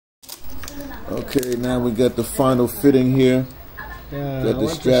Okay, now we got the final fitting here. Yeah, got the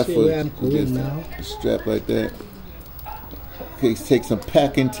strap for the strap like that. Okay, take some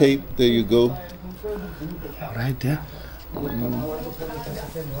packing tape. There you go. Right there.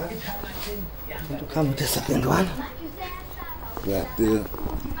 To come with the second one. Right there.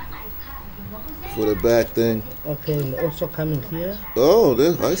 For the back thing. Okay, and also coming here. Oh,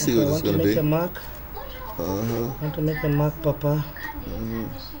 I see what it's going to be. I want to make a mark. I want to make a mark, Papa.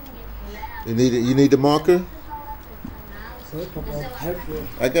 You need the marker?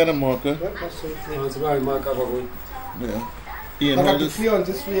 I got a marker. Yeah. Ian, hold this. On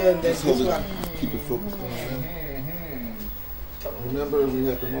this way and then this one. Keep it focused. Remember we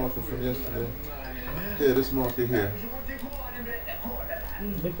had the marker from yesterday? Yeah, this marker here.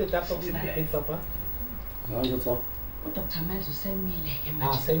 Make the top of the big, Papa.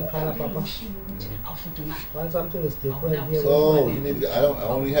 Same color, Papa. When something is different here. Oh, you need. I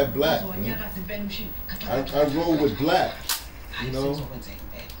only have black. I roll with black. You know.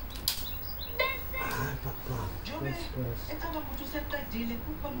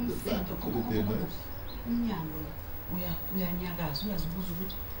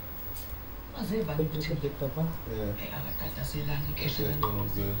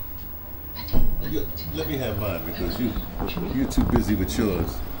 Let me have mine because you're too busy with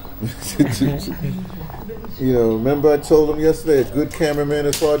yours. You know, remember I told them yesterday a good cameraman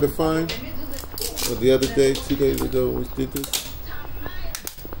is hard to find? Or the other day, 2 days ago, we did this?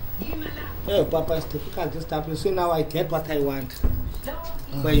 Yeah, Papa, it's difficult to stop. You see, now I get what I want.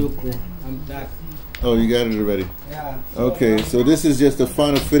 Where you go, I'm done. Oh, you got it already? Yeah. Okay, so this is just the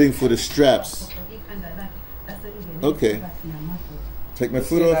final fitting for the straps. Okay. Take my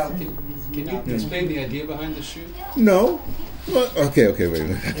foot off. Can you explain the idea behind the shoe? No. Well, okay, wait a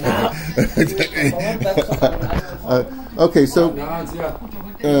minute. Okay, so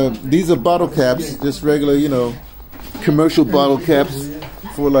these are bottle caps, just regular, you know, commercial bottle caps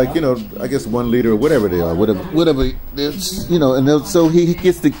for like, you know, I guess 1 liter or whatever they are, whatever it's, you know, and so he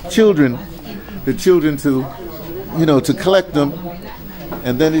gets the children to, you know, to collect them,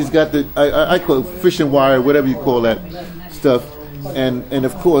 and then he's got the I call it fishing wire, whatever you call that stuff, and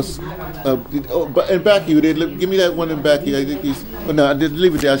of course, and back you, give me that one in back here. I think he's, oh no,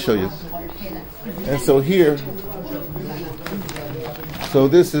 leave it there. I'll show you. And so here, so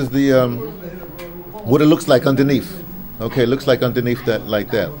this is the what it looks like underneath. Okay, it looks like underneath that,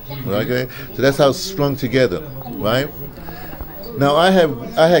 like that. Okay, so that's how it's strung together, right? Now I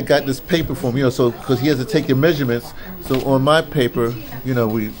had got this paper for him, you know, so because he has to take your measurements. So on my paper, you know,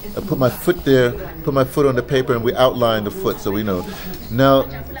 I put my foot there, put my foot on the paper, and we outline the foot, so we know. Now,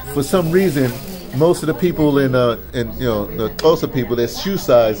 for some reason, most of the people in you know, the closer people, their shoe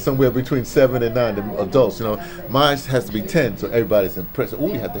size somewhere between 7 and 9. The adults, you know, mine has to be 10, so everybody's impressed. Oh,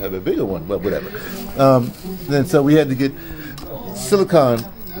 we have to have a bigger one, but whatever. Then so we had to get silicone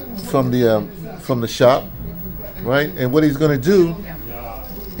from the shop. Right, and what he's going to do,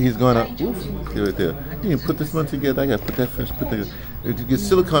 he's going to give it there. You can put this one together. I got to put that finish. You get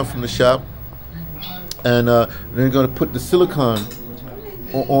silicone from the shop, and then you're going to put the silicone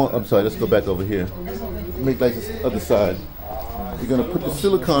on. I'm sorry. Let's go back over here. Make like this other side. You're going to put the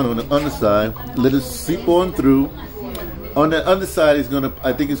silicone on the underside. Let it seep on through. On the underside,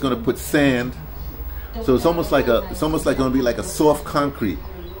 I think he's going to put sand. So it's almost like going to be like a soft concrete.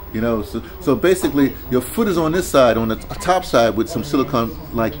 You know, so basically your foot is on this side, on the top side with some silicone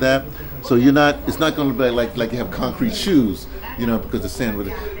like that. So it's not going to be like you have concrete shoes, you know, because the sand with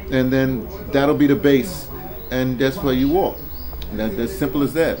it. And then that'll be the base, and that's where you walk. That's simple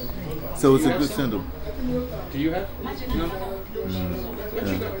as that. So it's a good symbol. Do you have? No.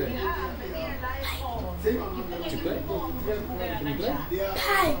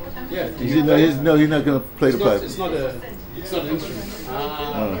 Yeah. He's not going to play the pipe. It's not an instrument.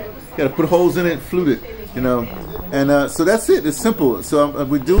 You got to put holes in it, flute it, you know. And so that's it. It's simple. So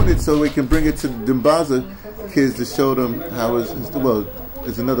we're doing it so we can bring it to the Dimbaza kids to show them how it's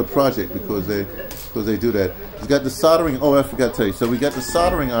another project because they do that. It's got the soldering. Oh, I forgot to tell you. So we got the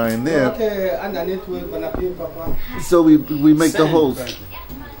soldering iron there. Okay, underneath we're gonna be, Papa. So we make the holes.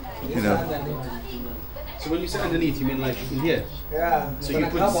 You know. So when you say underneath, you mean like in here? Yeah. So you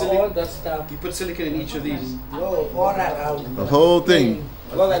put all that stuff. You put silicone in each of these. No, all that out. The whole thing.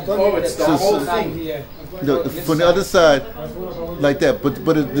 Well, I don't it's the whole thing here. No, from the other side, like that. But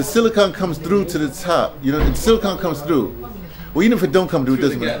the silicone comes through to the top. You know, the silicone comes through. Well, even if it don't come through, it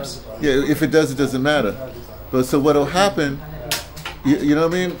doesn't matter. Yeah, if it does, it doesn't matter. But so what'll happen? You know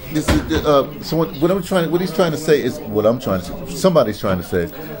what I mean? This is so what he's trying to say is what I'm trying to say. Somebody's trying to say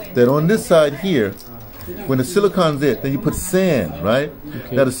that on this side here, When the silicon's it, then you put sand, right?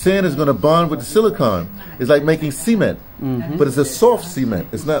 Okay. Now the sand is going to bond with the silicon. It's like making cement, but it's a soft cement.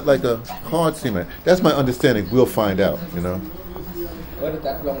 It's not like a hard cement. That's my understanding. We'll find out, you know. What is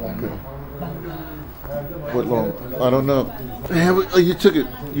that long one? What long? I don't know. Oh, you took it.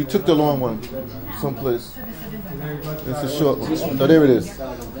 You took the long one someplace. It's a short one. Oh, there it is.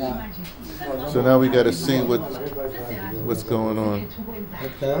 So now we got to see what's going on.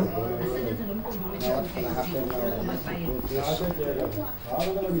 Okay.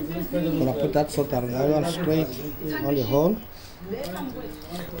 I'm gonna put that sort of iron straight on the hole.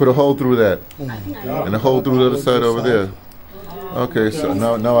 Put a hole through that, and a hole through the other side over there. Okay, so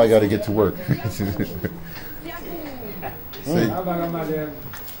now I got to get to work. See?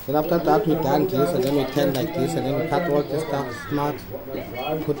 Then after that we done this, and then we turn like this, and then we cut all this stuff smart,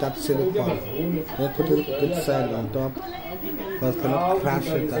 put that silicone, then put a bit sand on top, because cannot crash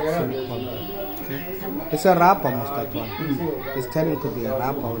it, that silicone. Okay. It's a wrapper, most that one. It's turning to be a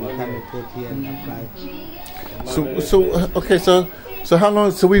wrapper when you come and put here and apply. So how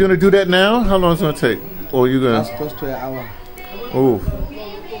long? So we're gonna do that now? How long is it gonna take? Or you gonna? That's close to an hour. Oh.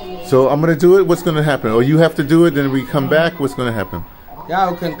 So I'm gonna do it. What's gonna happen? Or you have to do it, then we come back. What's gonna happen? Yeah,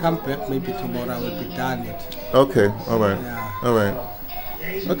 we can come back maybe tomorrow. I will be done it. Okay. All right. Yeah. All right.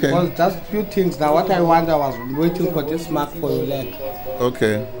 Okay. Well, just a few things. Now, what I want, I was waiting for this mark for your leg.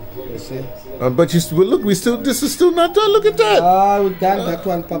 Okay. You see? But look, this is still not done. Look at that. We done that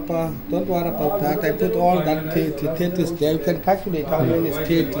one, Papa. Don't worry about that. I put all that 30 is there. You can calculate how many is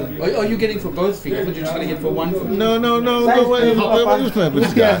 30. Are you getting for both feet? I thought you were just going to get for one foot. No. Wait,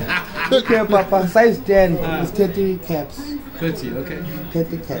 Look here, Papa. Size 10 is 30 caps. 30, okay.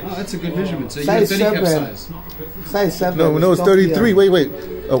 30 caps. Oh, that's a good measurement. So you Size have 30 cap 7. size. Size 7. No, it's 33. Here. Wait.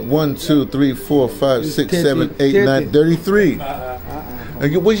 1, 2, 3, 4, 5, 6, 7, 8, 9, 33.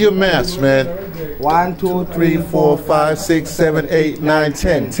 What's your maths, man? 1, 2, 3, 4, 5, 6, 7, 8, 9,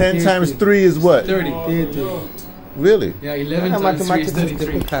 10. 10 times 3 is what? 30. Really? Yeah, 11 times 3 is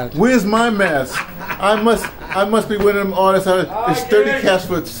 33. Where's my maths? I must be one of them artists. It's 30 caps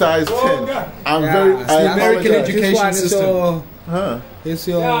for size 10. American education system.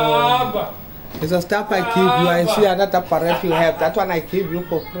 It's a stuff I give you. I see another barrette you have. That one I give you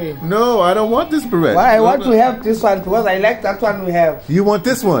for free. No, I don't want this barrette. Why? I want to have this one because I like that one we have. You want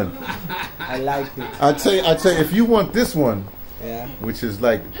this one? I like it. I'll tell you, if you want this one, yeah, which is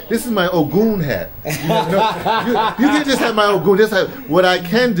like, this is my Ogun hat. You can just have my Ogun. What I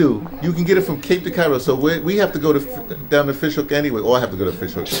can do, you can get it from Cape to Cairo. So we have to go down to Fishhook anyway, or I have to go to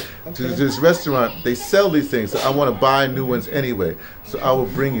Fishhook. Okay. To this restaurant, they sell these things. So I want to buy new ones anyway. So I will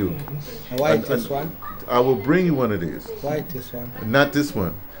bring you. Why this one? I will bring you one of these. Why this one? Not this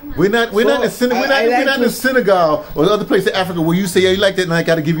one. We're not in Senegal or other places in Africa where you say, yeah, you like that and I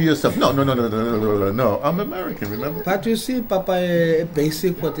got to give you your stuff. No. I'm American, remember? But you see, Papa, a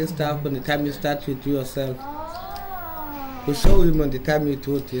basic for this stuff when the time you start to do yourself. You show him on the time you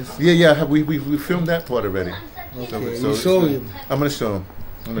do this. Yeah, we filmed that part already. Okay, so show him. I'm going to show him.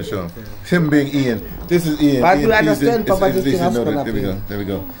 Okay. Him being Ian. This is Ian. But Ian, you understand, Papa, this thing is going to be. There we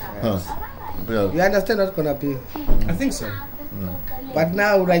go. Yes. Huh. You understand what's going to be? I think so. But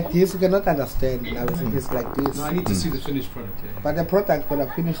now, like this, you cannot understand. Now it's like this. No, I need to see the finished product. Yeah. But the product gonna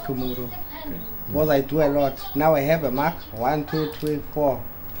finish tomorrow. Okay. Because I do a lot. Now I have a mark. 1, 2, 3, 4.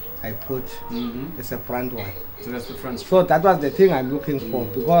 I put. It's a front one. So that's the front. So that was the thing I'm looking for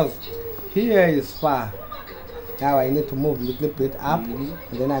because here is far. Now I need to move a little bit up, and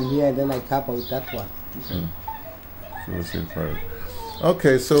then I'm here, and then I cover with that one. Okay. So it's in front.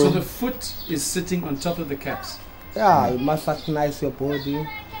 Okay, so the foot is sitting on top of the caps. Yeah, you must recognize your body,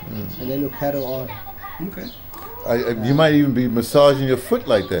 and then you carry on. Okay. You might even be massaging your foot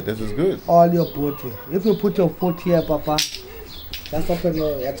like that. This is good. All your body. If you put your foot here, Papa, just open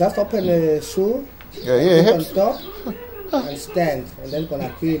the shoe. Yeah. Open top and stand, and then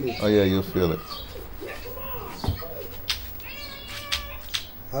gonna feel it. Oh yeah, you'll feel it.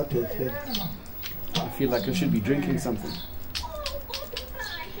 How do you feel? I feel like I should be drinking something.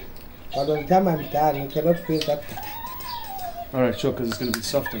 But by the time I'm done, you cannot feel that. Alright, sure, because it's going to be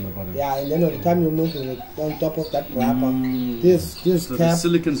soft on the bottom. Yeah, and then by the time you move it on top of that wrapper, this so cap, the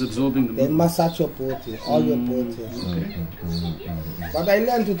silicon's absorbing the they massage your body, all your body. Okay. But I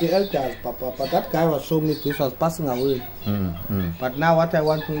learned to the elders, Papa, but that guy was showing me this was passing away. But now what I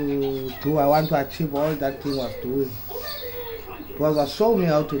want to do, I want to achieve all that thing was doing. Because was showing me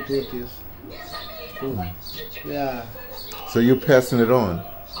how to do this. Yeah. So you're passing it on.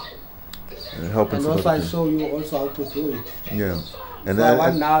 And also I show you also how to do it. Yeah. And so I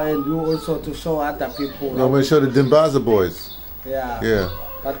want now and you also to show other people. No, I'm going to show the Dimbaza boys. Yeah. Yeah.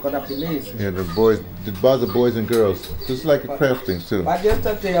 that got a place. Yeah, the boys, the Dimbaza boys and girls. Just like a crafting too. But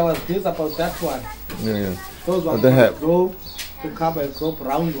yesterday I was busy about that one. Yeah. Those ones The hat. grow to cover a crop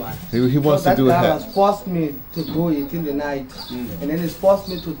round one. He wants so to do a that guy hat. was forced me to do it in the night. And then he forced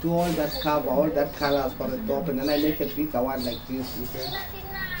me to do all that cover, all that colors for the top, and then I make a bigger one like this. Okay?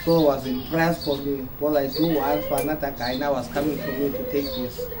 So I was impressed for me. What I do once for another guy now was coming for me to take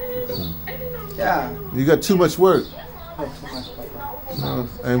this. Yeah. You got too much work. Not too much, Papa. No.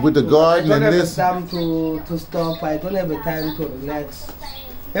 And with the garden I and don't have this. the time to stop. I don't have the time to relax.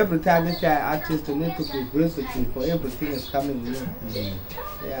 Every time if you're an artist, you need to be visiting for everything is coming new.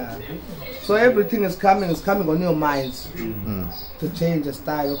 Yeah. So everything is coming on your minds to change the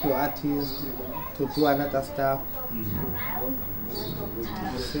style of your artist, to do another stuff. You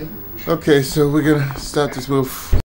see? Okay, so we're gonna start this with